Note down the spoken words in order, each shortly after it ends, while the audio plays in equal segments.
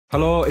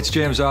Hello, it's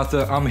James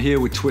Arthur. I'm here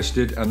with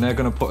Twisted and they're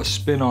going to put a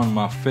spin on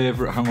my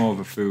favourite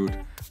hangover food,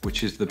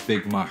 which is the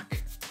Big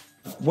Mac.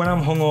 When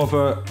I'm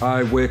hungover,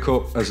 I wake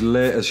up as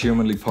late as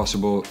humanly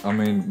possible. I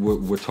mean,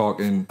 we're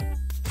talking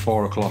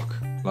 4 o'clock.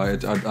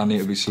 Like, I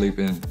need to be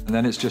sleeping. And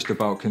then it's just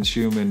about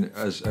consuming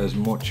as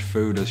much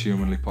food as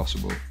humanly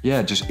possible.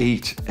 Yeah, just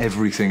eat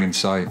everything in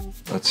sight.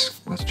 That's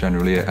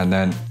generally it. And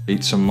then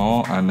eat some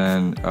more and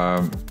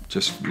then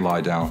just lie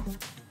down.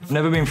 I've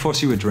never been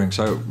fussy with drinks.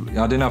 I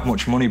didn't have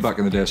much money back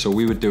in the day, so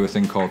we would do a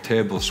thing called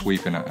table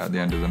sweeping at the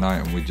end of the night,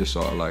 and we'd just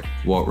sort of like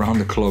walk around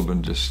the club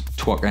and just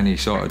twat any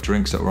sort of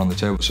drinks that were on the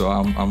table. So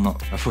I'm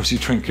not a fussy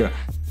drinker.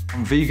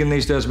 I'm vegan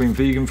these days. I've been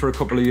vegan for a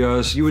couple of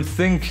years. You would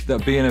think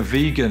that being a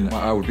vegan,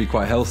 I would be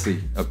quite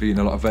healthy. I've been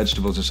a lot of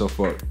vegetables and stuff,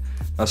 but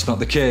that's not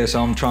the case.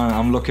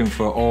 I'm looking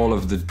for all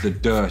of the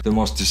dirt, the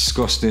most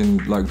disgusting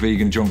like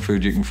vegan junk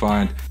food you can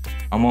find.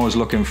 I'm always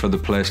looking for the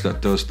place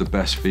that does the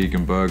best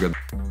vegan burger.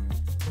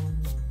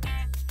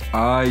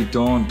 I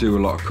don't do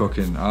a lot of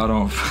cooking. I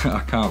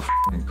can't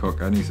f***ing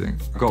cook anything.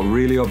 I got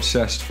really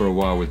obsessed for a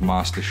while with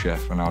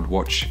MasterChef and I'd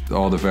watch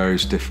all the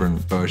various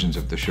different versions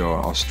of the show,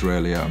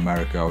 Australia,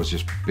 America. I was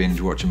just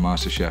binge watching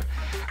MasterChef.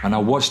 And I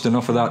watched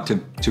enough of that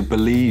to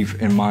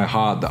believe in my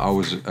heart that I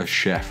was a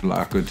chef.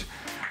 Like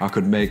I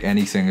could make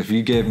anything. If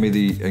you gave me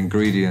the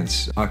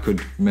ingredients, I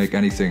could make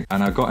anything.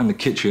 And I got in the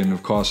kitchen,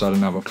 of course I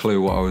didn't have a clue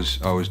what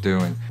I was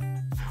doing.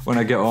 When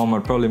I get home,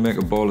 I'd probably make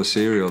a bowl of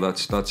cereal.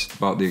 That's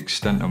about the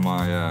extent of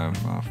my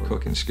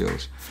cooking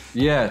skills.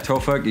 Yeah,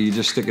 tofurkey, you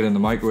just stick it in the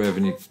microwave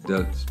and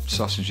the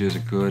sausages are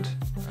good.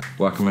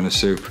 Whack them in a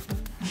soup,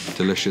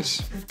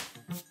 delicious.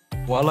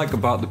 What I like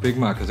about the Big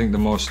Mac, I think the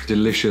most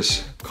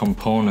delicious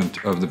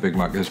component of the Big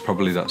Mac is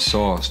probably that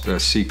sauce,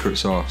 the secret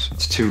sauce.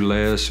 It's 2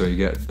 layers, so you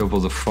get double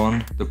the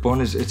fun. The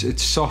bun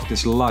it's soft,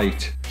 it's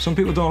light. Some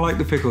people don't like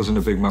the pickles in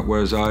the Big Mac,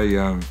 whereas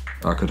I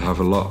could have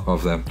a lot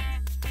of them.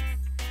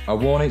 I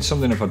won't eat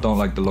something if I don't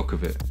like the look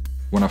of it.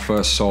 When I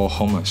first saw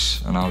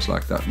hummus, and I was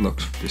like, that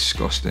looks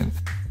disgusting.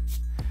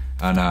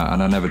 And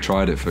I never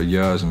tried it for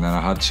years, and then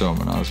I had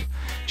some, and I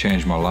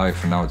changed my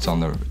life, and now it's on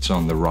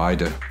the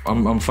rider.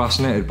 I'm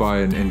fascinated by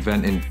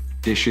inventing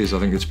dishes. I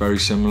think it's very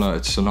similar.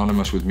 It's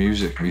synonymous with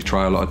music. You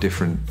try a lot of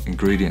different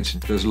ingredients.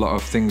 There's a lot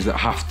of things that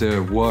have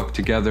to work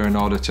together in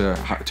order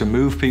to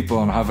move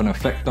people and have an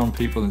effect on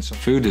people. And so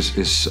food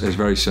is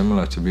very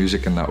similar to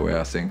music in that way,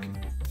 I think.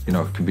 You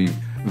know, it can be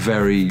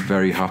very,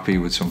 very happy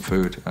with some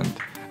food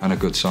and a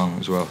good song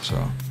as well, so.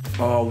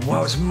 Oh,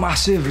 wow, it's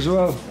massive as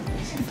well.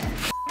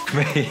 F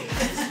me.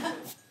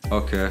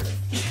 Okay.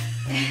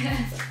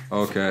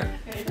 Okay.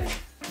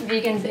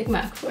 Vegan Big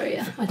Mac for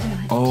you. I do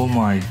like oh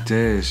my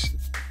days.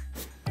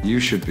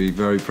 You should be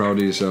very proud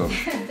of yourself.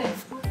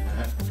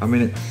 I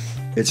mean,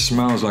 it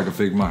smells like a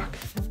Big Mac.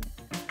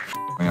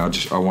 I mean,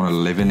 I want to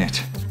live in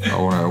it. I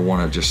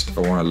want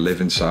to live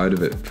inside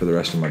of it for the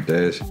rest of my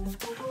days.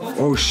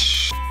 Oh,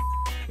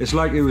 it's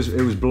like it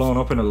was blown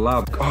up in a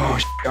lab. Oh,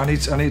 I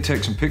need to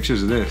take some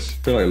pictures of this. I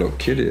feel like a little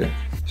kid here.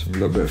 Some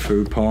little bit of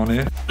food porn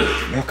here.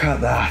 Look at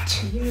that.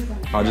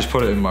 I just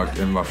put it in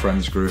my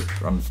friends group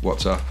on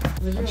WhatsApp.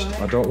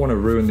 I don't want to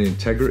ruin the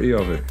integrity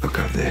of it. Look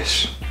at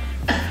this.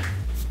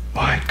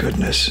 My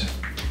goodness.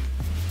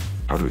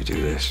 How do we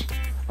do this?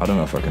 I don't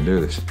know if I can do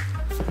this.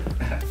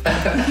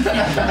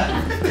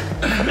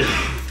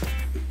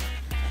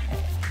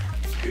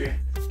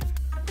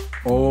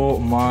 Oh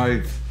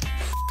my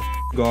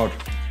God.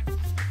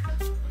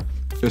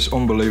 It's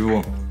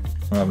unbelievable.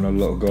 I'm having a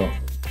little go.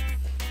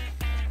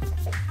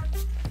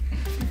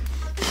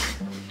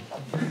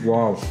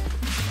 Wow.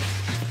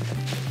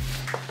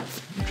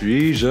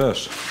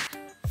 Jesus.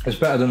 It's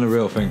better than the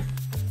real thing.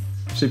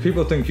 See,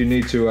 people think you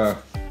need to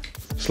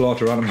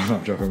slaughter animals.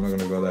 I'm joking, I'm not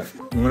gonna go there.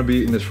 I'm gonna be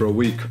eating this for a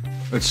week.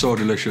 It's so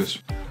delicious.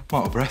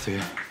 I'm out of breath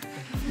here.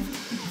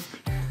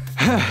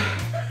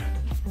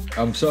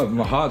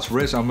 My heart's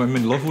racing, I'm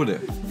in love with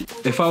it.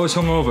 If I was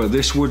hungover,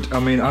 this would, I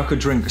mean, I could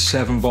drink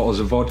 7 bottles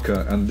of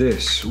vodka and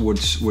this would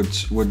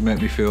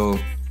make me feel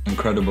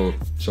incredible.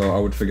 So I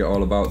would forget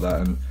all about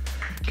that and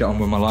get on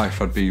with my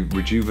life. I'd be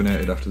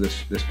rejuvenated after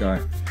this guy.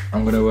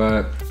 I'm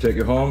gonna take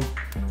you home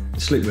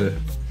and sleep with it.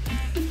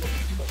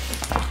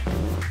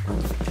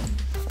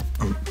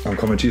 I'm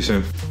coming to you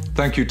soon.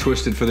 Thank you,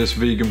 Twisted, for this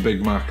vegan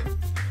Big Mac.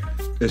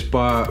 It's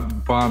bar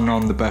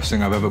none the best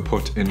thing I've ever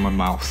put in my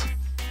mouth.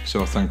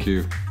 So thank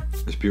you,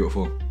 it's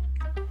beautiful.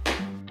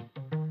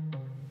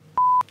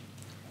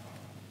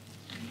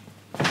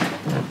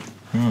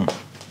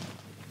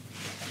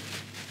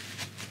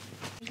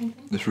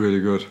 It's really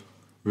good.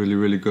 Really,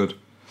 really good.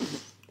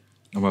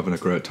 I'm having a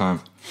great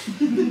time.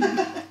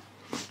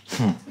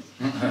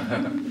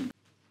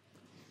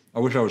 I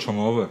wish I was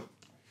hungover.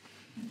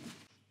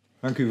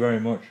 Thank you very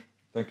much.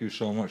 Thank you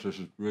so much. This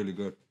is really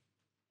good.